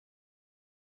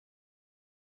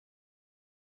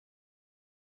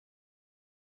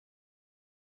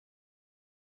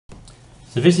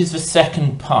So this is the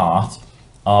second part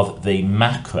of the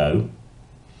macro,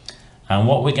 and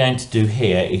what we're going to do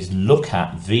here is look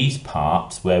at these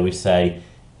parts where we say,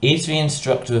 is the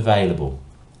instructor available?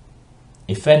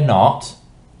 If they're not,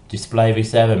 display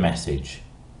this error message,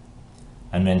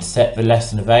 and then set the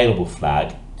lesson available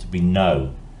flag to be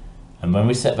no. And when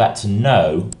we set that to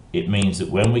no, it means that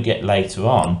when we get later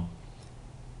on,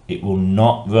 it will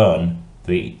not run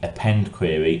the append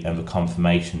query and the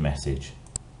confirmation message.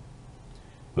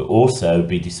 We'll also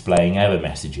be displaying error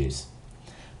messages.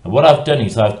 And what I've done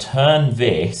is I've turned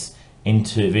this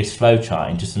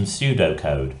flowchart into some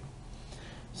pseudocode.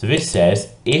 So this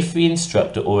says if the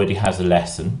instructor already has a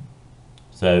lesson,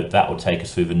 so that will take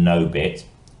us through the no bit,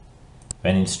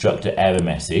 then instructor error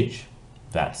message,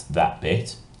 that's that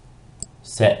bit,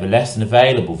 set the lesson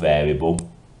available variable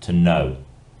to no,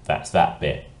 that's that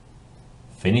bit,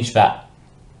 finish that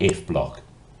if block,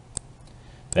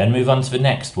 then move on to the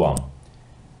next one.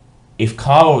 If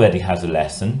car already has a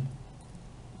lesson,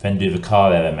 then do the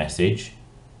car error message,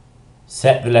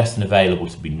 set the lesson available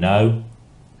to be no,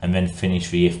 and then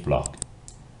finish the if block.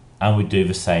 And we do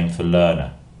the same for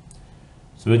learner.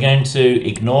 So we're going to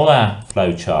ignore our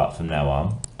flowchart from now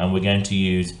on, and we're going to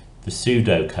use the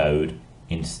pseudocode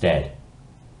instead.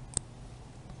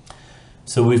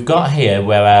 So we've got here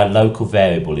where our local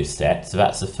variable is set, so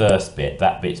that's the first bit,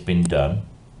 that bit's been done.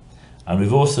 And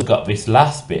we've also got this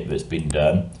last bit that's been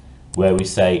done, where we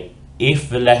say if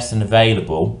the lesson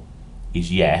available is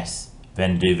yes,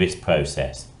 then do this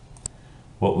process.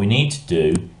 What we need to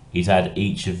do is add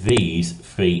each of these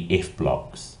 3 if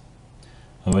blocks.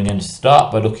 And we're going to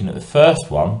start by looking at the first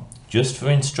one, just for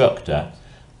instructor,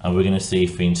 and we're going to see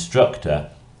if the instructor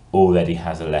already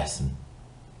has a lesson.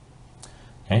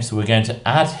 Okay, so we're going to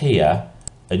add here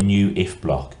a new if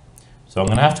block. So I'm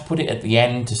going to have to put it at the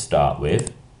end to start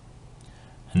with,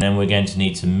 and then we're going to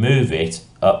need to move it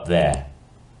up there.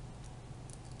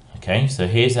 Okay, so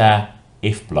here's our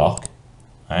if block,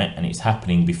 right, and it's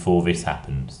happening before this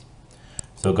happens.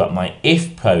 So I've got my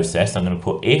if process, I'm going to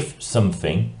put if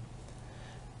something,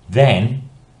 then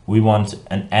we want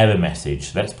an error message.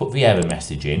 So let's put the error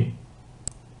message in.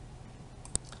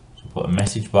 So put a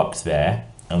message box there,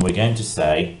 and we're going to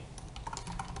say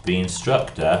the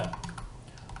instructor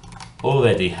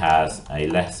already has a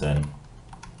lesson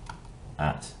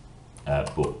at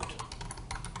booked.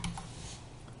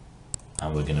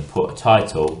 And we're going to put a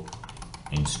title,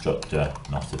 instructor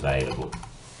not available.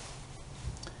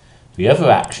 The other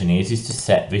action is to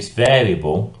set this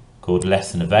variable called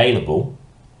lesson available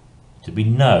to be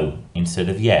no instead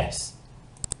of yes.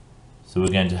 So we're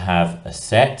going to have a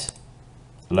set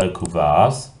local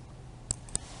vars.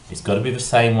 It's got to be the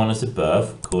same one as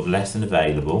above, called lesson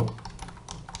available,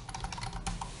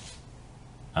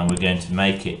 and we're going to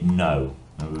make it no,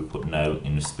 and we'll put no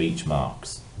in the speech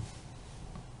marks.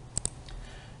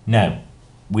 Now,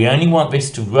 we only want this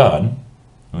to run,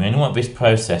 we only want this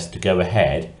process to go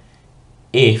ahead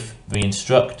if the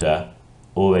instructor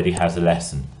already has a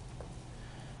lesson.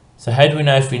 So how do we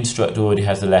know if the instructor already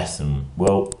has a lesson?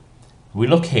 Well, we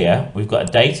look here, we've got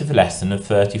a date of the lesson of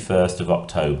 31st of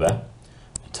October,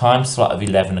 a time slot of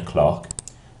 11 o'clock,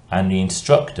 and the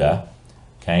instructor,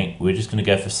 okay, we're just going to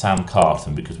go for Sam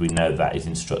Carton because we know that is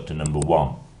instructor number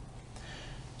 1.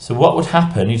 So what would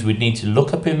happen is we'd need to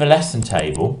look up in the lesson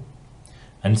table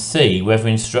and see whether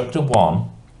instructor 1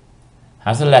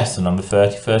 has a lesson on the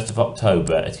 31st of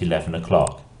October at 11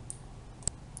 o'clock.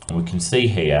 And we can see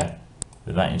here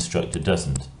that that instructor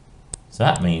doesn't. So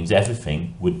that means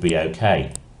everything would be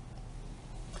okay.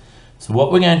 So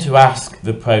what we're going to ask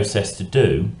the process to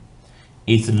do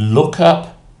is look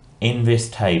up in this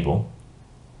table,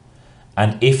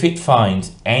 and if it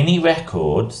finds any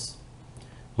records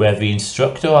where the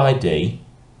instructor ID,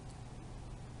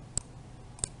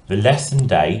 the lesson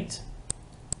date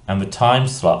and the time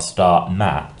slot start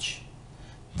match,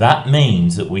 that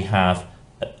means that we have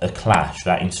a clash.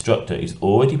 That instructor is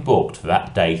already booked for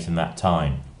that date and that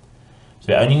time.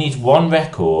 So it only needs one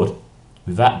record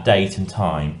with that date and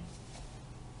time,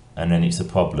 and then it's a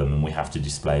problem and we have to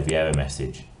display the error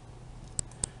message.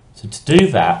 So to do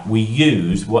that, we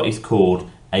use what is called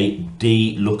a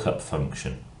DLOOKUP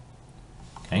function.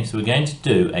 Okay, so we're going to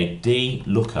do a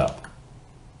DLOOKUP.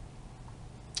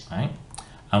 Right?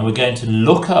 And we're going to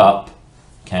look up,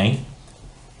 okay,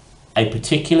 a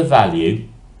particular value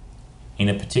in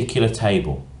a particular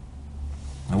table.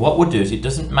 And what we'll do is, it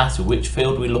doesn't matter which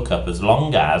field we look up as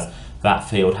long as that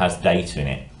field has data in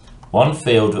it. One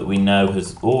field that we know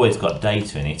has always got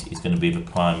data in it is going to be the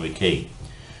primary key.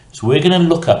 So we're going to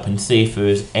look up and see if there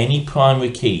is any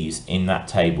primary keys in that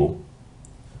table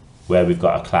where we've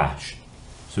got a clash.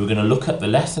 So we're going to look at the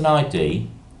lesson ID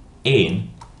in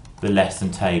the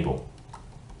lesson table.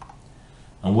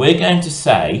 And we're going to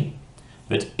say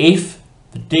that if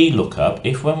the DLOOKUP,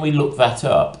 if when we look that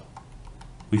up,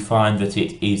 we find that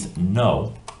it is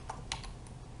null,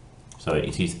 so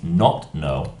it is not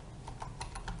null,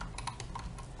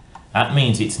 that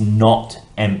means it's not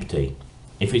empty.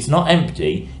 If it's not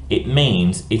empty, it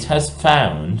means it has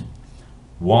found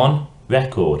one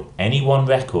record, any one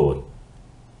record.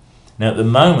 Now at the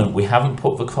moment we haven't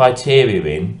put the criteria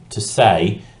in to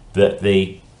say that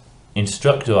the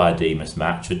instructor ID must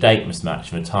match, the date must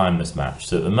match, and the time must match.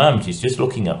 So at the moment it's just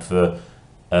looking up for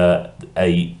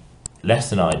a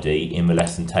lesson ID in the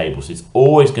lesson table. So it's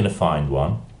always going to find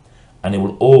one, and it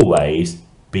will always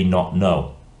be not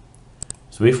null.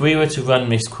 So if we were to run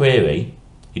this query,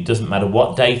 it doesn't matter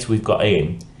what data we've got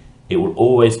in, it will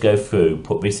always go through,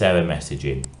 put this error message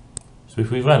in. So if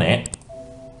we run it,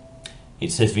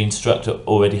 it says the instructor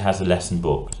already has a lesson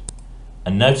booked.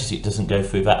 And notice it doesn't go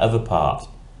through that other part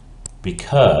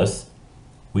because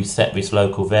we set this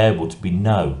local variable to be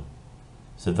no.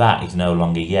 So that is no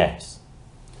longer yes.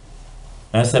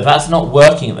 And so that's not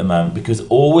working at the moment because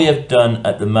all we have done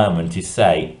at the moment is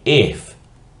say if,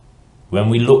 when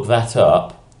we look that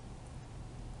up,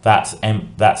 that's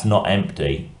not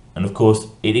empty. And of course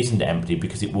it isn't empty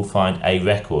because it will find a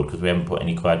record because we haven't put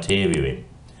any criteria in.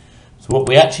 So what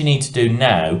we actually need to do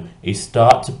now is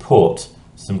start to put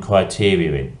some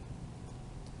criteria in.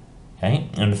 Okay,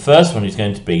 and the first one is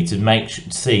going to be to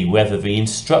see whether the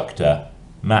instructor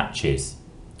matches.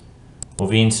 Well,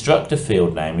 the instructor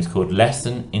field name is called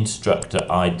Lesson Instructor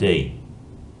ID.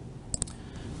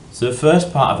 So the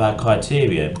first part of our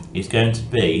criteria is going to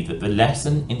be that the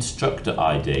Lesson Instructor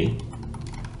ID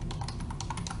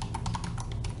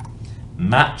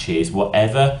matches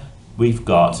whatever we've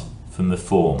got from the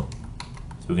form.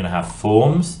 So we're going to have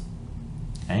forms,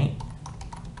 okay,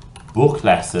 book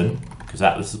lesson, because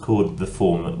that was called the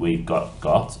form that we've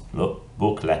got, look,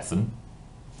 book lesson,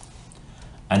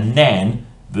 and then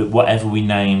whatever we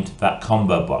named that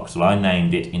combo box. Well, I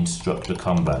named it instructor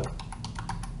combo.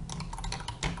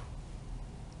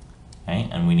 Okay,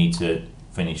 and we need to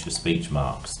finish the speech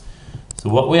marks. So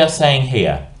what we are saying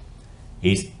here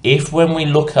is if when we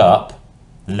look up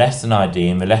the lesson ID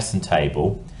in the lesson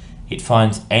table, it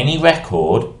finds any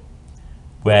record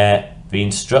where the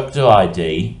instructor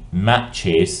ID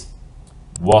matches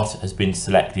what has been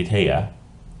selected here,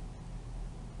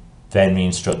 then the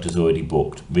instructor's already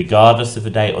booked, regardless of the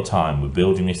date or time. We're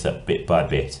building this up bit by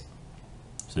bit.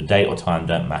 So date or time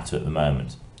don't matter at the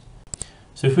moment.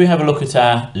 So if we have a look at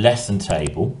our lesson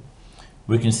table,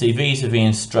 we can see these are the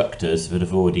instructors that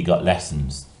have already got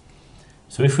lessons.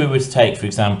 So if we were to take, for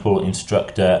example,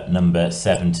 instructor number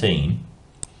 17,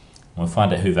 we'll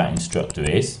find out who that instructor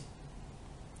is.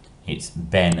 It's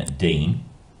Ben Dean.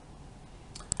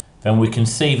 Then we can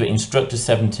see that instructor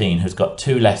 17 has got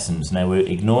 2 lessons. Now we're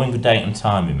ignoring the date and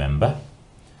time, remember.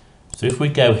 So if we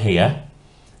go here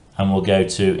and we'll go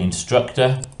to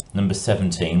instructor number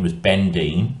 17 was Ben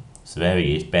Dean. So there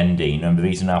he is, Ben Dean. Remember,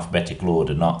 these are in alphabetical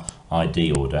order, not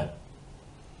ID order.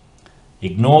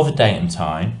 Ignore the date and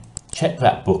time. Check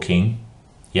that booking.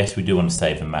 Yes, we do want to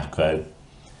save the macro.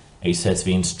 It says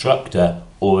the instructor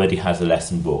already has a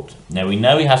lesson booked. Now we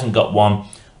know he hasn't got one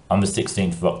on the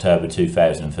 16th of October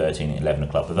 2013 at 11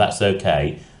 o'clock, but that's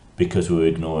okay because we're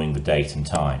ignoring the date and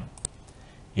time.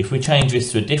 If we change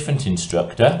this to a different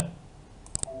instructor,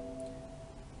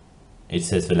 it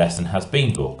says the lesson has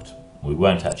been booked. We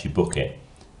won't actually book it.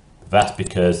 That's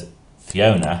because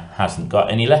Fiona hasn't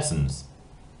got any lessons.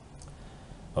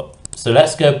 So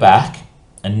let's go back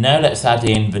and now let's add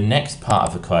in the next part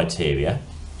of the criteria.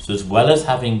 So as well as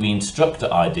having the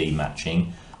instructor ID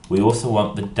matching, we also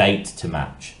want the date to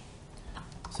match.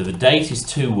 So the date is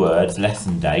 2 words,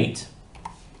 lesson date,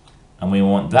 and we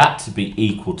want that to be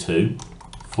equal to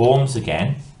forms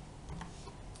again,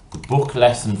 the book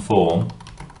lesson form,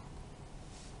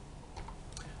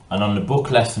 and on the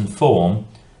book lesson form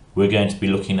we're going to be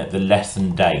looking at the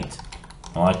lesson date.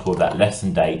 Now I call that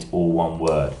lesson date all one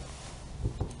word.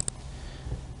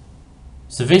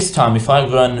 So this time if I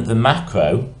run the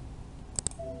macro,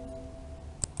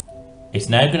 it's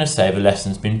now going to say the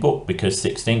lesson's been booked because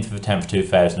 16th of the 10th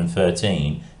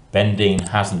 2013 Ben Dean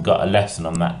hasn't got a lesson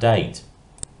on that date.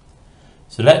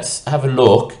 So let's have a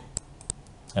look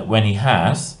at when he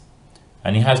has,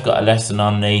 and he has got a lesson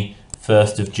on the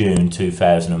 1st of June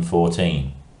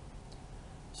 2014.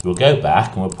 So we'll go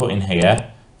back and we'll put in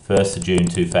here 1st of June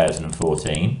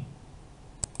 2014,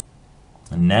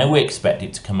 and now we expect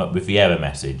it to come up with the error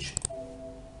message.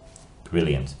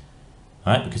 Brilliant.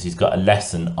 Right, because he's got a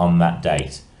lesson on that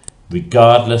date.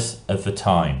 regardless of the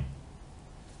time.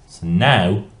 So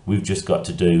now we've just got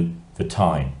to do the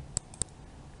time.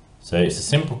 So it's a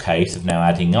simple case of now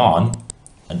adding on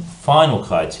a final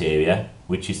criteria,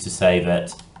 which is to say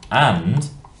that and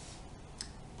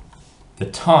the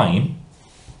time,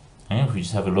 and if we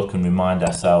just have a look and remind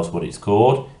ourselves what it's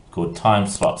called time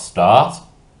slot start.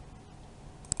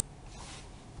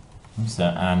 So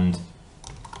and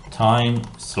time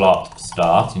slot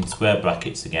start in square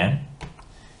brackets again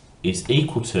is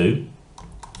equal to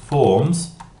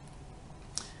forms,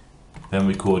 then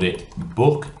we called it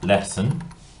book lesson,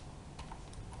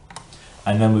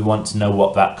 and then we want to know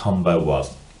what that combo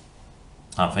was.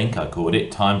 I think I called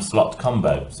it time slot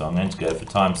combo, so I'm going to go for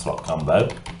time slot combo.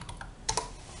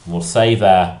 We'll save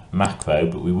our macro,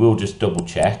 but we will just double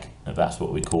check if that's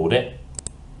what we called it.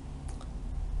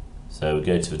 So we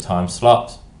go to the time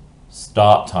slot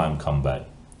start time combo.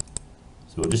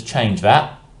 So we'll just change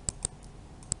that.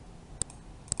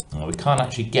 Well, we can't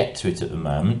actually get to it at the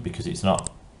moment because it's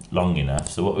not long enough.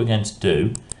 So what we're going to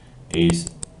do is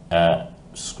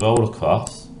scroll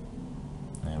across.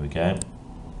 There we go.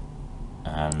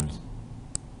 And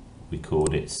we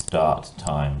called it start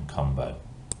time combo.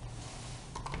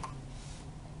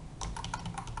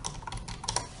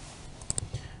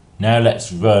 Now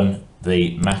let's run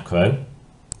the macro.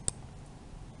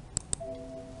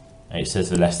 It says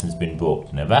the lesson's been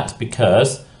booked. Now that's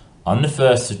because on the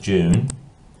 1st of June,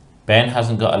 Ben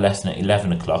hasn't got a lesson at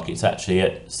 11 o'clock, it's actually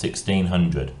at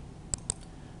 1600.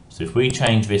 So if we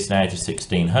change this now to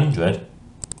 1600,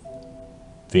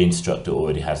 the instructor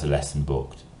already has a lesson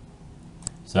booked.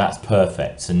 So that's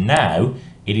perfect. So now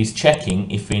it is checking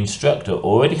if the instructor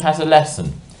already has a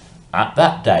lesson at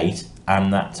that date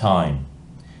and that time.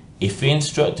 If the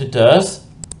instructor does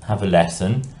have a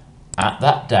lesson at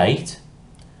that date,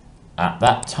 at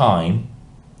that time,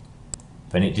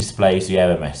 then it displays the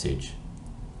error message.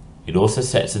 It also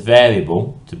sets a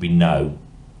variable to be no,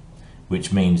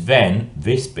 which means then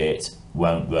this bit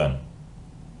won't run.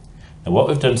 Now what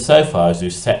we've done so far is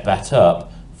we've set that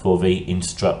up for the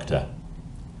instructor.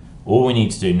 All we need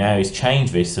to do now is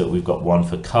change this so that we've got one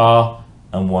for car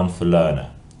and one for learner,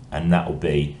 and that will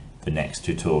be the next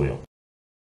tutorial.